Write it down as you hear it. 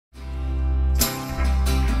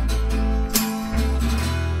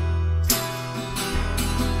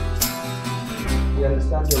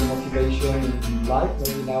understand your motivation in life.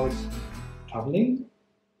 Maybe now it's traveling,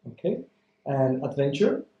 okay, and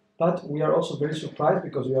adventure. But we are also very surprised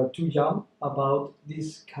because we are too young about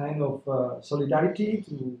this kind of solidarity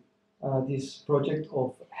to this project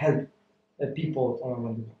of help people around the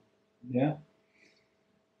world. Yeah.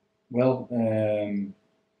 Well,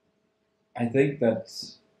 I think that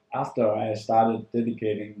after I started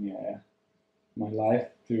dedicating my life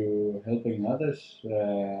to helping others,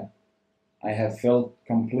 I have felt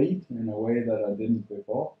complete in a way that I didn't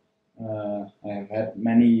before. I have had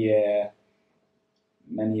many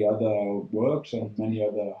other works and many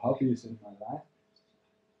other hobbies in my life.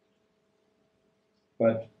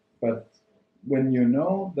 But when you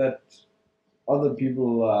know that other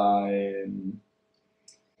people are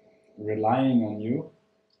relying on you,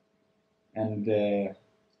 and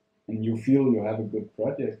you feel you have a good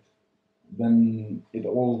project, then it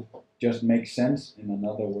all just makes sense in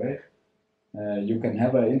another way. You can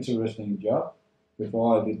have an interesting job.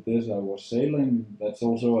 Before I did this, I was sailing. That's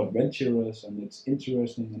also adventurous and it's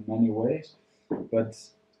interesting in many ways. But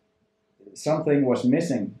something was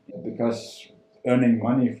missing because earning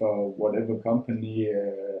money for whatever company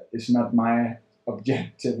is not my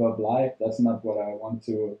objective of life. That's not what I want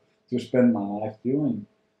to spend my life doing.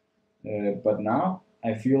 But now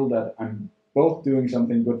I feel that I'm both doing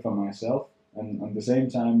something good for myself and at the same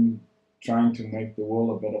time trying to make the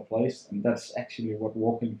world a better place. And that's actually what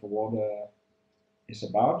Walking for Water is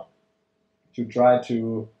about. To try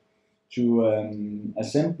to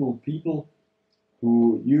assemble people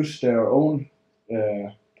who use their own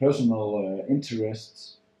personal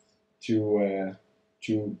interests to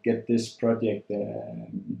get this project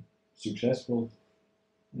successful.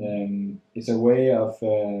 It's a way of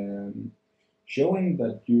showing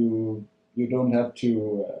that you don't have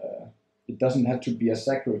to. It doesn't have to be a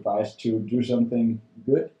sacrifice to do something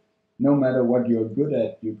good. No matter what you're good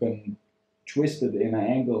at, you can twist it in an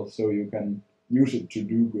angle so you can use it to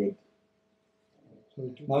do good.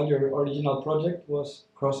 So now your original project was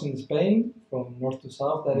crossing Spain from north to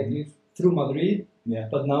south directly through Madrid. Yeah.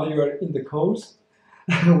 But now you are in the coast.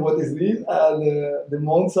 What is this? And the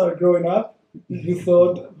months are growing up. You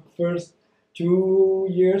thought first 2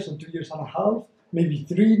 years or 2 years and a half, maybe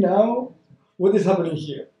 3 now. What is happening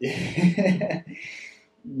here?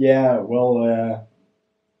 Yeah, well,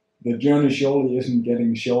 the journey surely isn't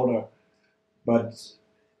getting shorter, but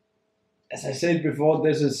as I said before,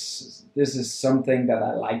 this is something that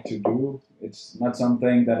I like to do. It's not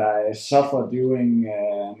something that I suffer doing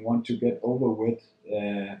and want to get over with.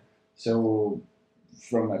 So,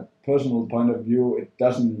 from a personal point of view, it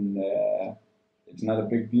doesn't. It's not a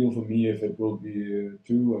big deal for me if it will be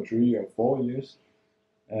 2 or 3 or 4 years.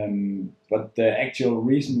 But the actual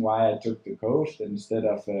reason why I took the coast instead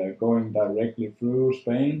of going directly through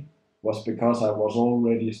Spain was because I was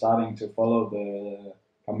already starting to follow the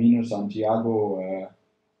Camino Santiago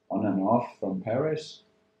on and off from Paris.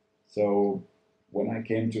 So when I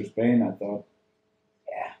came to Spain, I thought,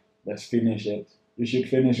 yeah, let's finish it. You should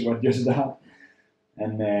finish what you start.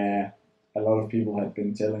 And a lot of people had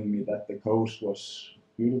been telling me that the coast was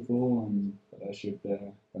beautiful and that I should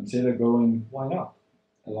consider going. Why not?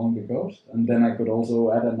 Along the coast, and then I could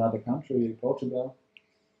also add another country, Portugal.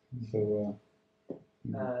 So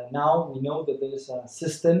now we know that there is a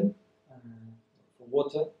system for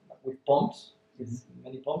water with pumps, with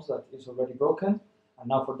many pumps that is already broken, and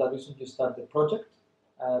now for that reason you start the project.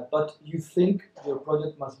 But you think your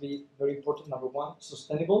project must be very important. Number one,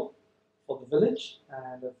 sustainable for the village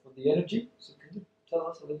and for the energy. So can you tell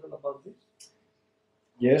us a little about this?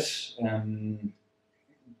 Yes.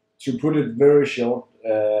 To put it very short,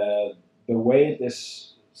 the way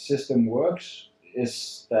this system works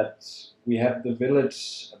is that we have the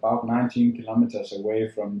village about 19 kilometers away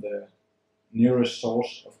from the nearest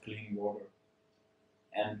source of clean water.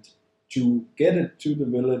 And to get it to the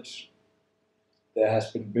village, there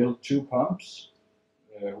has been built 2 pumps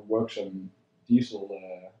who works on diesel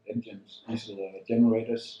engines, diesel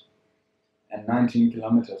generators, and 19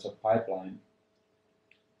 kilometers of pipeline.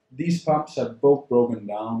 These pumps have both broken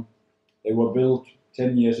down. They were built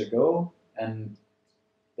 10 years ago and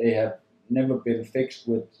they have never been fixed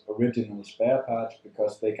with original spare parts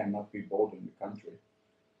because they cannot be bought in the country.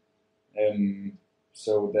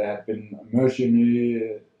 So there have been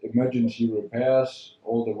emergency repairs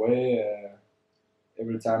all the way,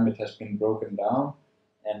 every time it has been broken down.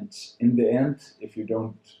 And in the end, if you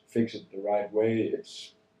don't fix it the right way,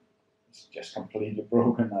 it's just completely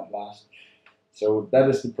broken at last. So that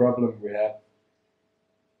is the problem we have.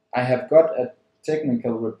 I have got a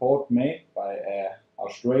technical report made by an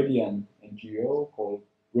Australian NGO called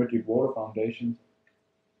Radio Water Foundation,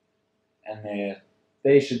 and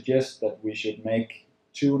they suggest that we should make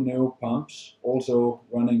 2 new pumps, also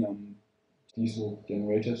running on diesel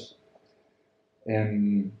generators,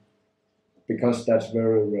 because that's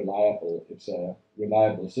very reliable. It's a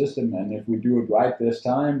reliable system, and if we do it right this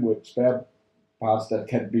time with spare parts that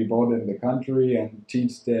can be bought in the country and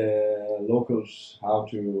teach the locals how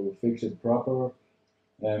to fix it proper,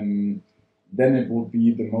 then it will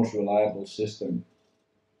be the most reliable system.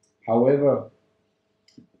 However,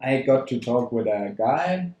 I got to talk with a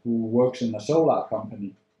guy who works in a solar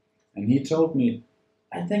company, and he told me,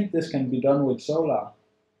 I think this can be done with solar,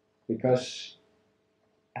 because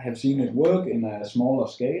I have seen it work in a smaller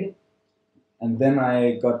scale. And then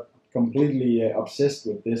I got completely obsessed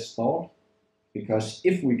with this thought, because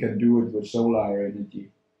if we can do it with solar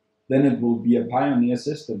energy, then it will be a pioneer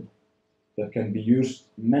system that can be used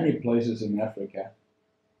many places in Africa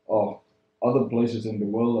or other places in the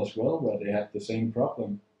world as well where they have the same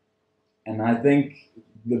problem. And I think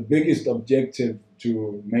the biggest objective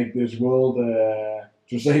to make this world,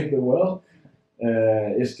 to save the world,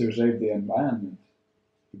 is to save the environment.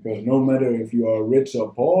 Because no matter if you are rich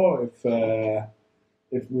or poor,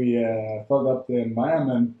 if we fuck up the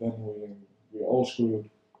environment, then we're all screwed.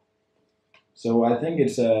 So I think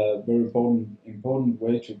it's a very important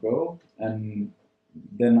way to go. And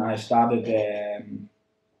then I started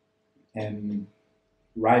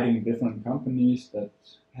writing different companies that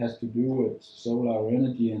has to do with solar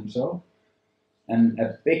energy and so. And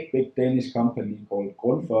a big Danish company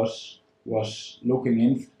called Foz was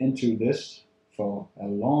looking into this for a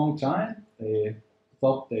long time. They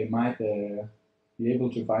thought they might be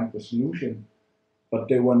able to find the solution, but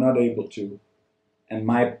they were not able to. And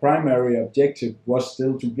my primary objective was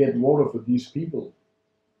still to get water for these people.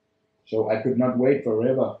 So I could not wait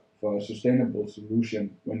forever for a sustainable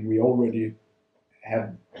solution when we already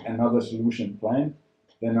have another solution planned.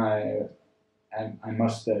 Then I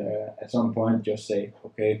must at some point just say,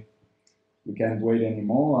 okay, we can't wait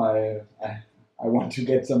anymore. I want to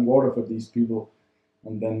get some water for these people,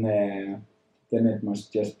 and then it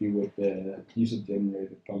must just be with the diesel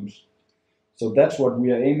generated pumps. So that's what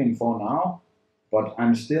we are aiming for now. But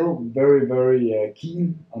I'm still very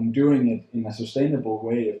keen on doing it in a sustainable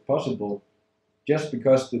way if possible. Just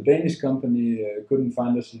because the Danish company couldn't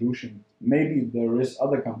find a solution, maybe there is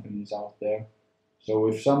other companies out there. So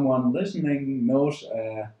if someone listening knows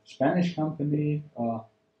a Spanish company or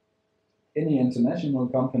any international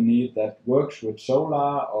company that works with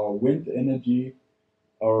solar or wind energy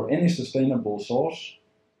or any sustainable source,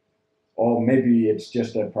 or maybe it's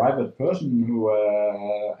just a private person who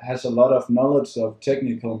has a lot of knowledge of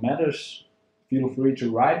technical matters, feel free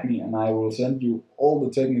to write me and I will send you all the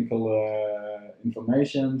technical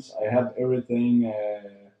informations. I have everything,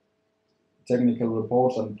 technical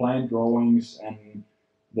reports and plan drawings and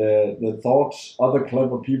the thoughts other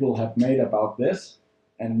clever people have made about this.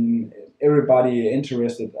 And everybody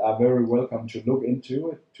interested are very welcome to look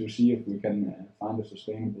into it to see if we can find a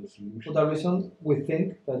sustainable solution. For that reason, we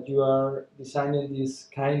think that you are designing this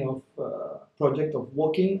kind of project of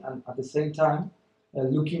working and at the same time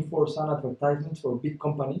looking for some advertisements for big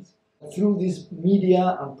companies. Through this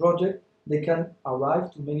media and project, they can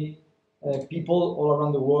arrive to many people all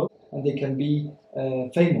around the world, and they can be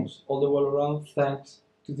famous all the way around thanks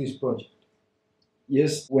to this project.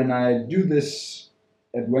 Yes, when I do this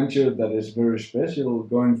adventure that is very special,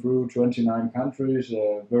 going through 29 countries,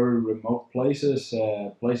 very remote places,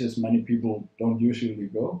 places many people don't usually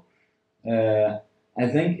go, I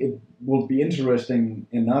think it will be interesting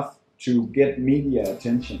enough to get media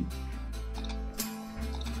attention.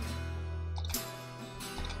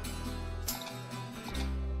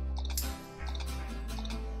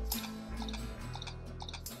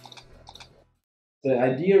 The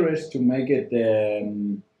idea is to make it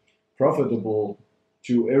profitable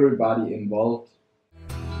to everybody involved.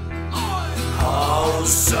 Oh,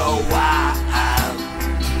 so I am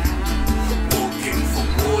walking for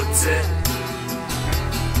water.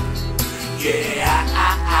 Yeah.